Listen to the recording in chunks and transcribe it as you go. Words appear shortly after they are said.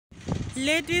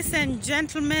Ladies and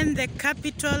gentlemen, the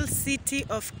capital city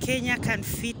of Kenya can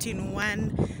fit in one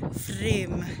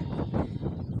frame.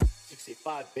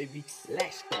 65, baby.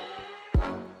 Let's go.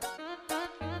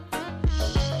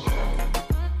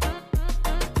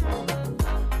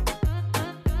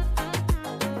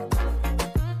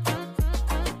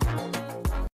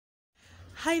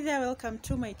 Hi there, welcome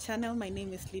to my channel. My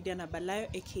name is Lydia Nabalayo,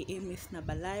 aka Miss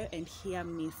Nabalayo, and here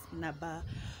Miss Naba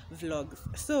Vlogs.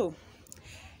 So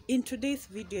in today's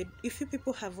video, if you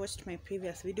people have watched my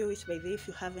previous video, which by the way, if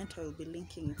you haven't, I will be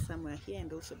linking it somewhere here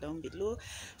and also down below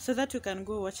so that you can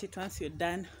go watch it once you're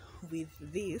done with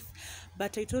this.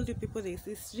 But I told you people there's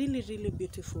this really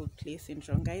beautiful place in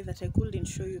Rongai that I couldn't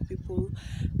show you people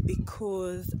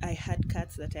because I had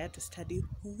cuts that I had to study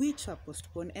which were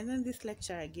postponed, and then this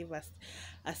lecturer gave us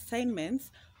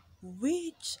assignments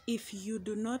which if you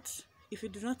do not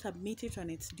submit it on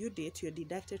its due date, you're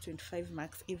deducted 25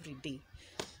 marks every day.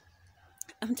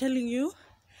 I'm telling you,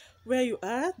 where you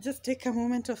are, just take a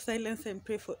moment of silence and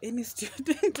pray for any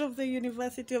student of the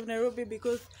University of Nairobi,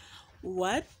 because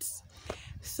what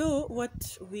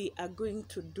we are going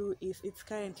to do is, it's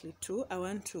currently 2. I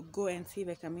want to go and see if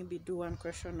I can maybe do 1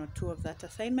 question or 2 of that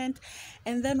assignment,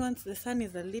 and then once the sun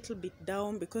is a little bit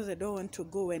down, because I don't want to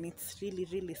go when it's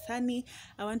really sunny,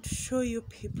 I want to show you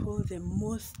people the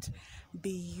most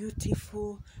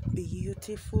beautiful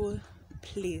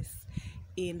place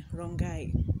in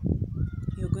Rongai.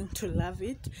 You're going to love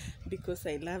it because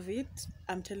I love it.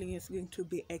 I'm telling you, it's going to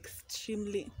be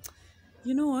extremely...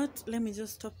 You know what? Let me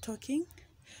just stop talking.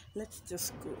 Let's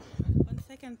just go. On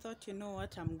second thought, you know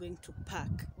what? I'm going to pack.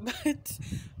 But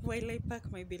while I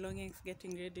pack my belongings,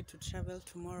 getting ready to travel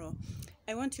tomorrow,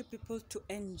 I want you people to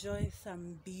enjoy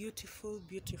some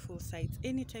beautiful sights.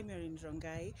 Anytime you're in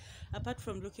Rongai, apart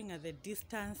from looking at the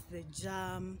distance, the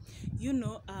jam, you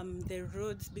know, the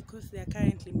roads, because they are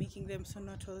currently making them, so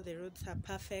not all the roads are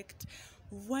perfect.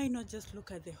 Why not just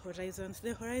look at the horizons?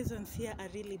 The horizons here are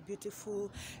really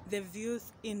beautiful. The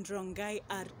views in Rongai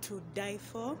are to die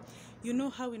for. You know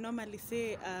how we normally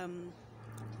say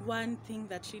one thing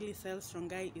that really sells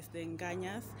Rongai is the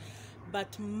nganyas,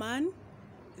 but man,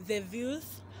 the views,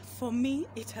 for me,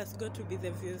 it has got to be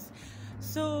the views.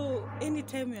 So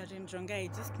anytime you are in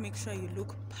Rongai, just make sure you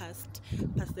look past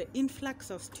the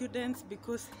influx of students,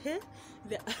 because here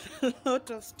there are a lot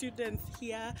of students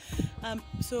here.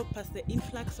 So past the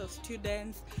influx of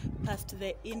students, past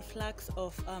the influx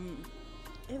of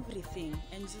everything,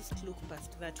 and just look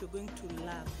past that. You're going to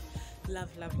love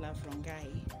Rongai.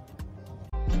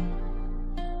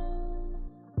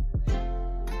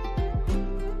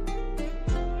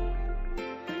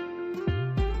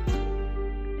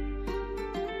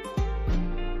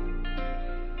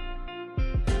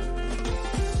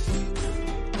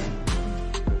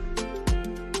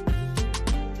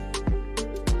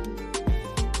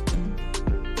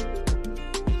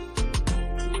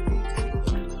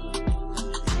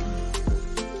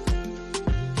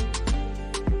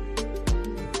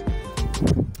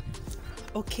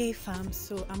 Okay fam,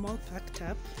 so I'm all packed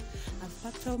up. I've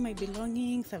packed all my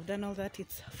belongings, I've done all that.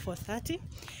 It's 4:30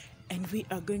 and we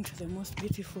are going to the most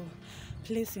beautiful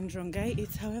place in Rongai.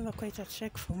 It's however quite a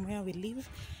trek from where we live,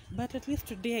 but at least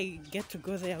today I get to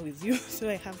go there with you, so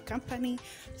I have company.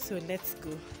 So let's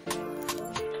go.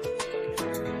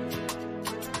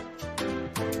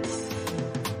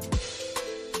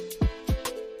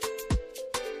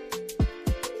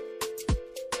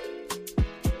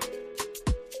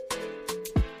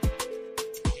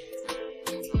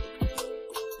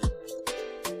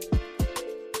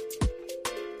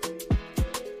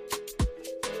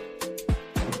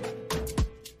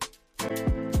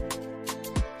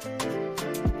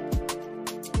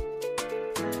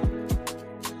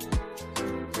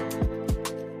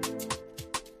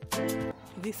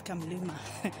 This Kamlima,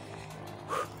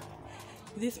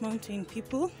 this mountain,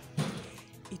 people,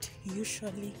 it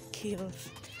usually kills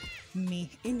me.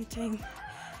 Anytime,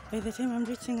 by the time I'm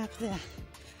reaching up there,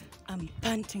 I'm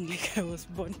panting like I was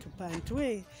born to pant.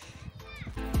 Way.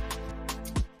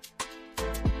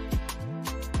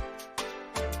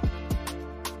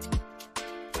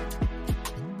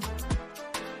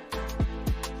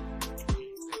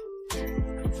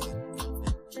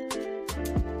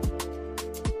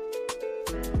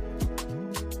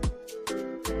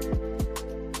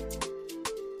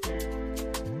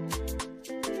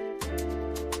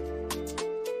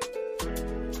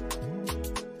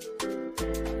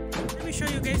 Show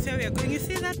you guys where we are going. You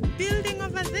see that building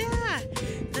over there?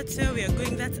 That's where we are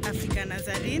going. That's Africa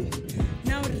Nazarene.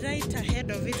 Now right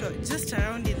ahead of it, or just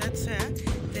around it, that's where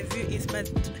the view is. But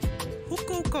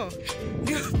huko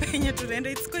ndio penye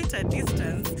tunaenda. It's quite a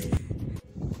distance.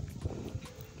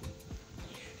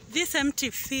 This empty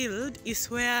field is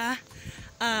where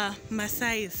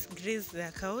Maasais graze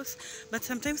their cows, but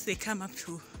sometimes they come up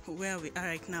to where we are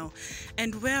right now.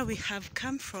 And where we have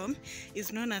come from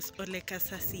is known as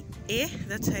Olekasasi A,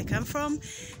 that's where I come from,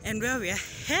 and where we are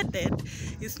headed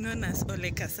is known as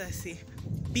Olekasasi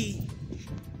B.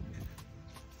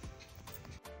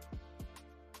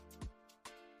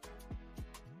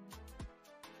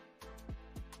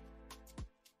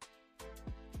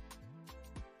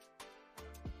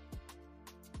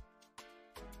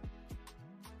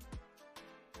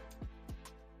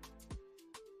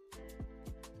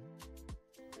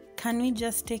 Can we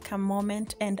just take a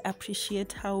moment and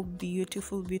appreciate how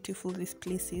beautiful this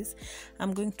place is?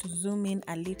 I'm going to zoom in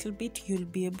a little bit. You'll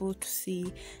be able to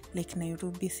see like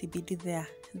Nairobi CBD there.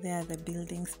 There are the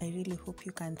buildings. I really hope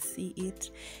you can see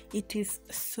it. It is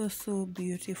so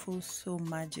beautiful, so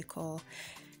magical.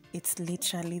 It's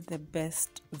literally the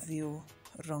best view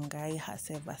Rongai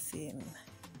has ever seen.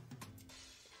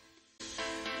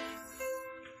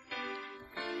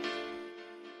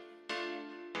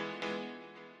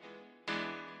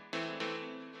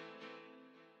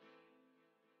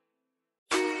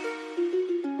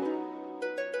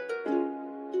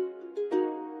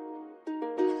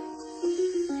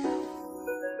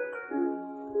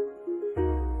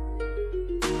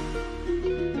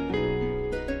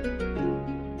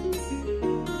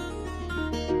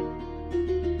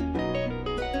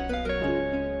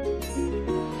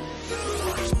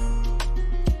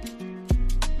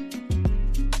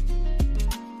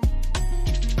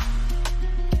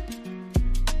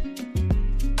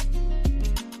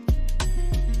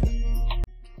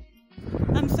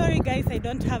 Guys, I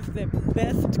don't have the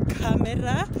best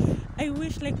camera. I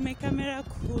wish like my camera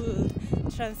could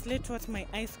translate what my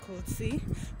eyes could see,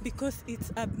 because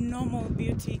it's abnormal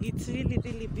beauty. It's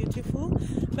really beautiful.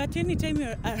 But anytime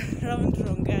you're around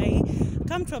Rongai,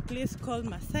 come to a place called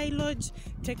Maasai Lodge,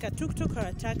 take a tuk-tuk or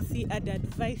a taxi. I'd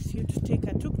advise you to take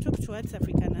a tuk-tuk towards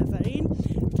Africa Nazarene.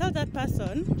 Tell that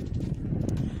person,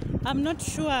 I'm not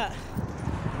sure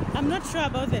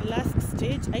about the last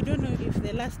stage. I don't know if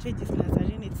the last stage is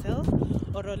Nazarene itself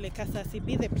or Olekasasi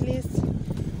B. The place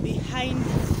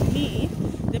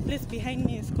behind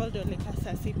me is called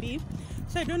Olekasasi B.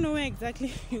 So I don't know where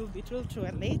exactly you'll be told to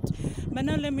relate. But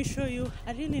now let me show you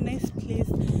a really nice place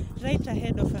right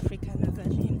ahead of Africa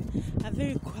Nazarene. A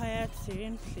very quiet,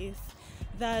 serene place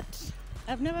that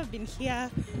I've never been here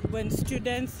when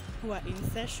students were in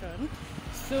session.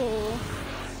 So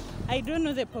I don't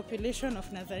know the population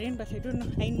of Nazarene, but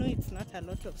I know it's not a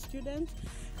lot of students,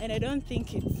 and I don't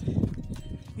think it's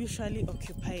usually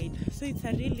occupied. So it's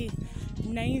a really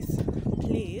nice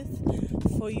place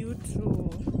for you to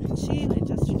chill and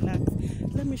just relax.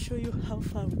 Let me show you how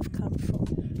far we've come from.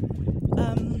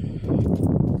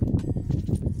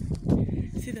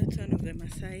 See that's one of the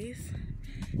Maasais.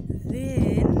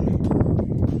 Then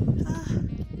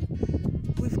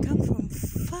we've come from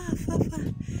far.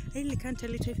 I really can't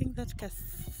tell it. I think that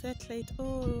satellite.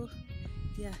 Oh,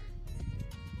 yeah.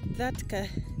 That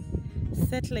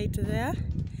satellite there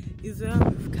is where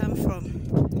we've come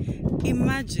from.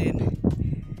 Imagine.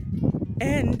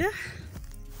 And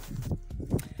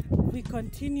we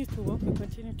continue to walk. We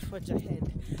continue to forge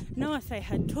ahead. Now, as I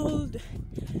had told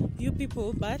you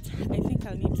people, but I think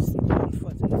I'll need to sit down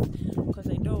for this because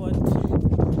I don't want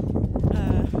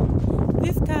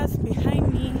these cars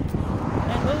behind me,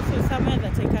 and also somewhere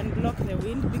that I can block the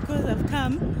wind, because I've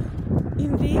come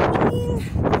in the evening.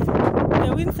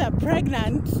 The winds are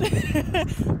pregnant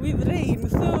with rain,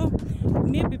 so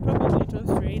probably it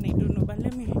won't rain, I don't know, but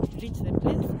let me reach the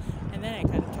place and then I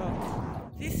can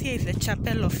talk. This here is the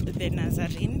chapel of the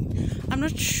Nazarene. I'm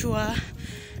not sure,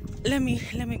 let me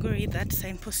go read that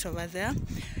signpost over there,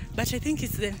 but I think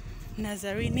it's the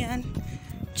Nazarene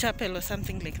chapel or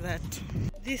something like that.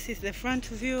 This is the front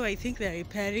view. I think they're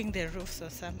repairing the roofs or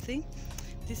something.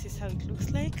 This is how it looks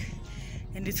like,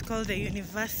 and it's called the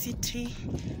University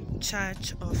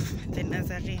Church of the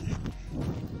Nazarene.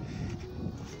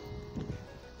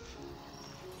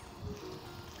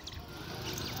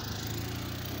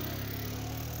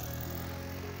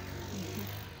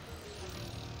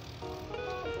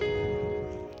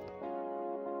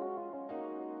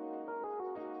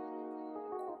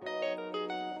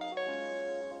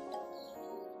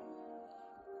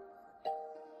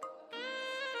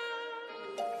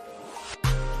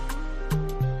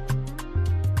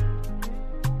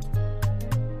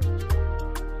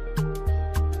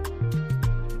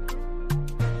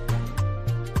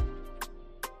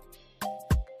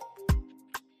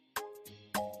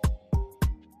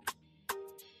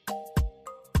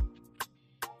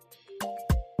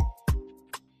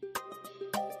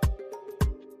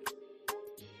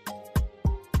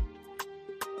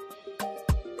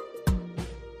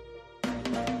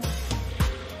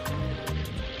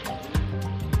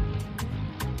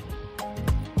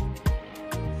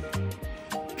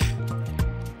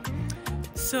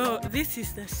 So this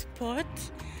is the spot,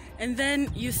 and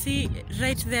then you see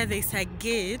right there's a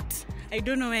gate. I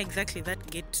don't know where exactly that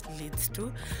gate leads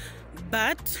to,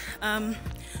 but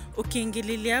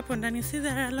ukiingililia hapo ndani, you see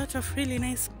there are a lot of really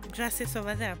nice grasses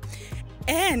over there.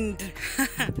 And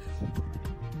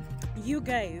you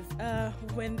guys,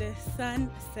 when the sun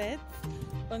sets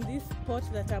on this spot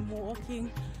that I'm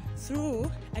walking through,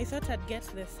 I thought I'd get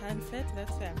the sunset.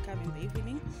 That's why I'm coming in the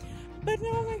evening. But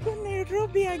now, oh my God,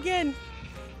 Nairobi again.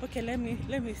 Okay, let me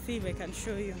see if I can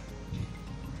show you.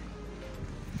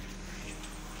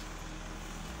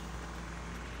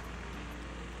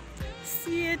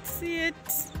 See it.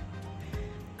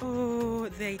 Oh,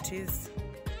 there it is.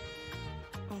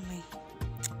 Oh my.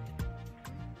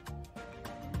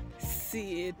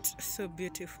 See it. So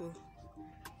beautiful.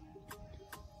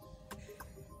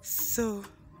 So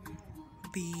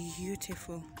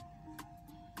beautiful.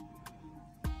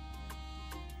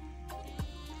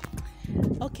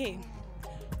 Okay,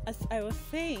 as I was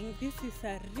saying, this is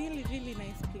a really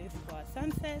nice place for a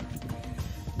sunset.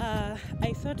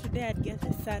 I thought today I'd get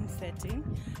the sun setting,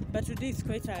 but today is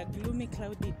quite a gloomy,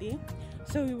 cloudy day,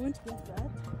 so we won't get that.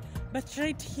 But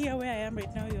right here where I am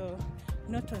right now, you're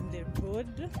not on the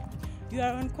road. You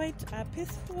are on quite a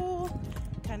peaceful,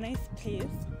 nice place.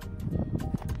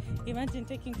 Imagine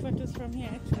taking photos from here.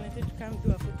 Actually, I wanted to come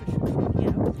do a photo shoot from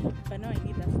here, but now I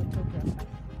need a photographer.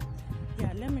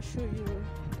 Yeah, let me show you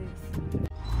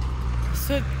this.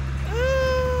 So,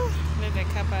 where the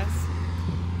campus.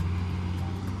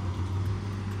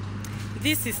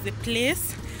 This is the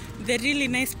place, the really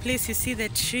nice place. You see the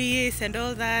trees and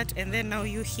all that, and then now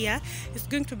you here. It's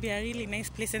going to be a really nice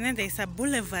place. And then there's a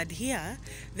boulevard here.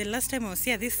 The last time I was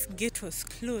here, this gate was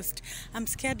closed. I'm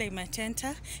scared I might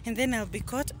enter, and then I'll be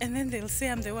caught, and then they'll say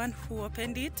I'm the one who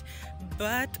opened it.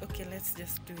 But okay, let's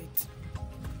just do it.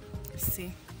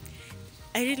 See,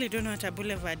 I really don't know what a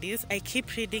boulevard is. I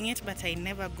keep reading it, but I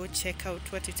never go check out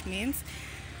what it means.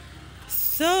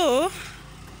 So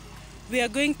we are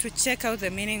going to check out the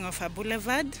meaning of a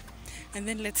boulevard, and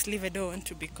then let's leave. I don't want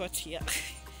to be caught here.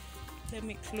 Let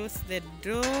me close the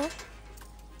door.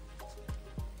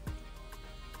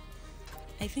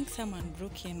 I think someone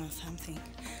broke in or something.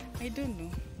 I don't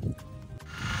know.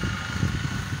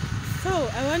 So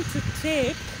I want to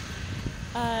take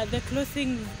the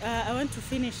closing. I want to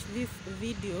finish this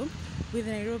video with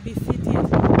Nairobi City. I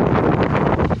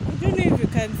don't know if you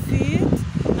can see it.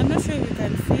 I'm not sure if you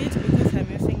can see it because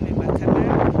I'm using my back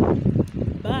camera.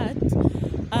 But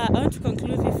I want to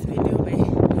conclude this video by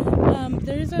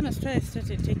the reason Australia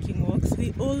started taking walks.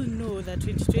 We all know that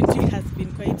 2020 has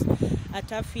been quite a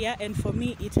tough year, and for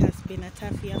me it has been a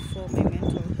tough year for my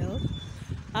mental health.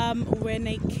 When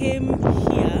I came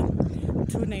here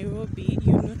to Nairobi,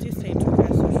 you noticed I took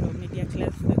a social media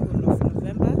class the whole of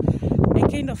November. I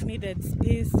kind of needed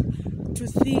space to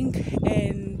think,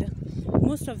 and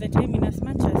most of the time, in as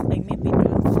much as I maybe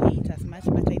don't say it as much,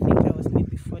 but I think I was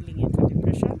maybe falling into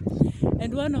depression.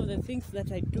 And one of the things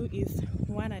that I do is,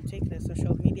 one, I take the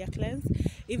social media cleanse.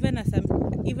 Even as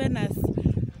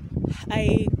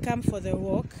I come for the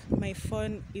walk, my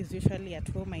phone is usually at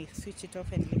home. I switch it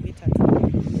off and leave it at home.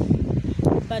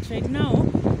 But right now,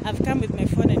 I've come with my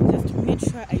phone and just made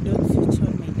sure I don't switch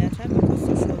on my data, because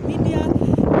social media is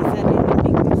a really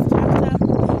big distractor.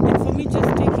 And for me,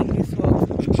 just taking this walk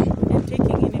and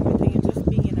taking in everything and just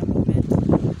being in a moment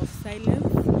of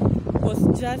silence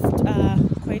was just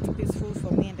quite peaceful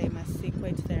for me, and I must say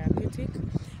quite therapeutic.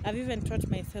 I've even taught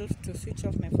myself to switch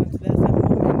off my phone. So there are some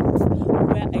moments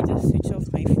where I just switch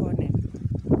off my phone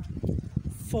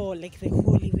for like the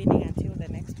whole evening until the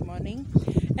next morning,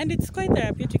 and it's quite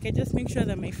therapeutic. I just make sure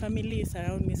that my family is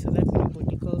around me so that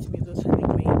nobody calls me. Those are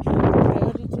like my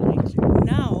priority right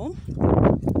now.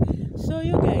 So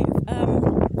you guys,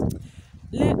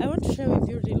 I want to share with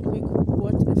you real quick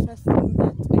what the first thing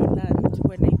that I learned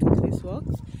when I took these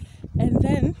walks, and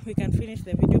then we can finish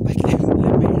the video. But let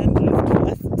my hand lift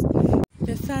first.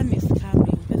 The sun is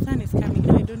coming. The sun is coming.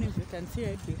 Now I don't know if you can see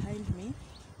right behind me.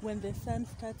 When the sun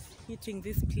starts hitting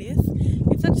this place,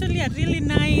 it's actually a really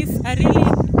nice, a really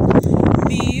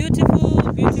beautiful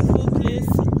place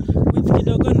with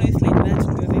kidogo noise like that,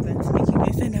 that's making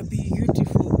noise, and a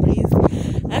beautiful breeze.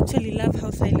 I actually love how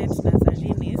silent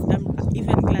Nazarene is. I'm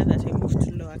even glad that I moved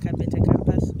to Lower Kabete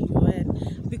campus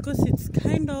because it's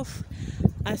kind of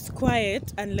as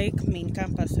quiet, unlike main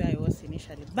campus where I was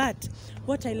initially. But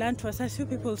what I learned was, as you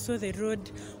people saw, the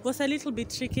road was a little bit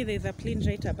tricky. There's a plane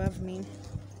right above me.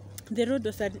 The road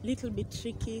was a little bit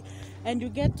tricky, and you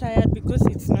get tired because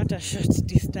it's not a short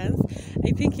distance.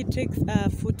 I think it takes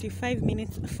 45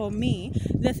 minutes for me.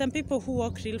 There's some people who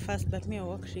walk real fast, but me, I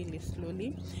walk really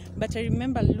slowly. But I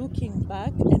remember looking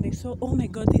back and I saw, oh my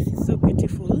God, this is so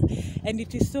beautiful, and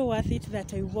it is so worth it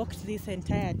that I walked this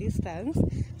entire distance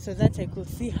so that I could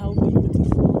see how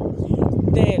beautiful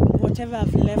whatever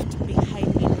I've left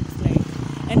behind me looks like.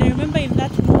 And I remember in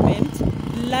that moment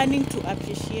learning to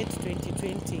appreciate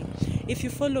 2020. If you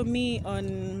follow me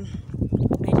on,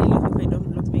 I really hope I don't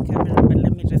block my camera, but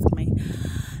let me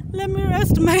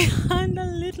rest my hand a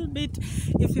little bit.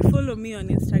 If you follow me on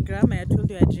Instagram, I told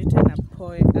you I'd written a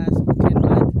poem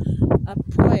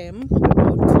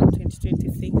about 2020,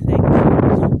 saying thank you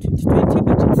 2020,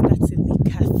 but it starts with me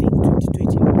cursing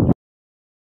 2020.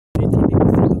 Every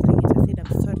single thing it has said,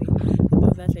 I'm sorry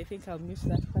about that. I think I'll miss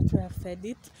that part where I've said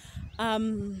it.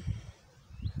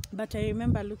 But I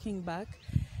remember looking back,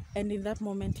 and in that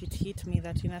moment it hit me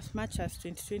that in as much as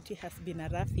 2020 has been a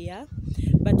rough year,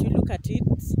 but you look at it,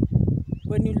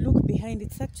 when you look behind,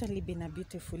 it's actually been a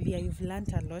beautiful year. You've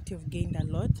learned a lot, you've gained a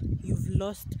lot, you've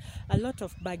lost a lot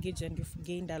of baggage, and you've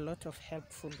gained a lot of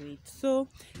helpful weight. So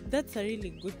that's a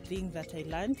really good thing that I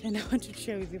learned, and I want to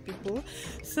share with you people.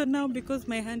 So now, because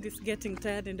my hand is getting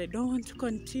tired and I don't want to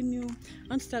continue, I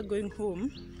want to start going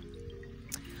home.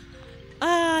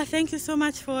 Thank you so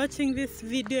much for watching this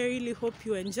video. I really hope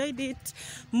you enjoyed it.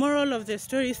 Moral of the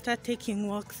story, start taking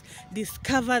walks,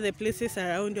 discover the places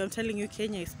around you. I'm telling you,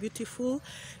 Kenya is beautiful.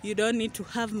 You don't need to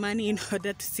have money in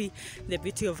order to see the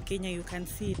beauty of Kenya. You can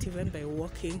see it even by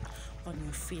walking on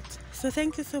your feet. So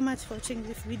thank you so much for watching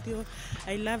this video.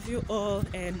 I love you all,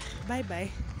 and bye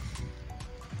bye.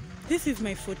 This is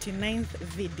my 49th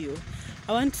video.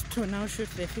 I want to now shoot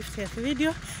the 50th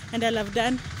video, and I'll have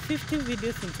done 50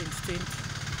 videos in 2020.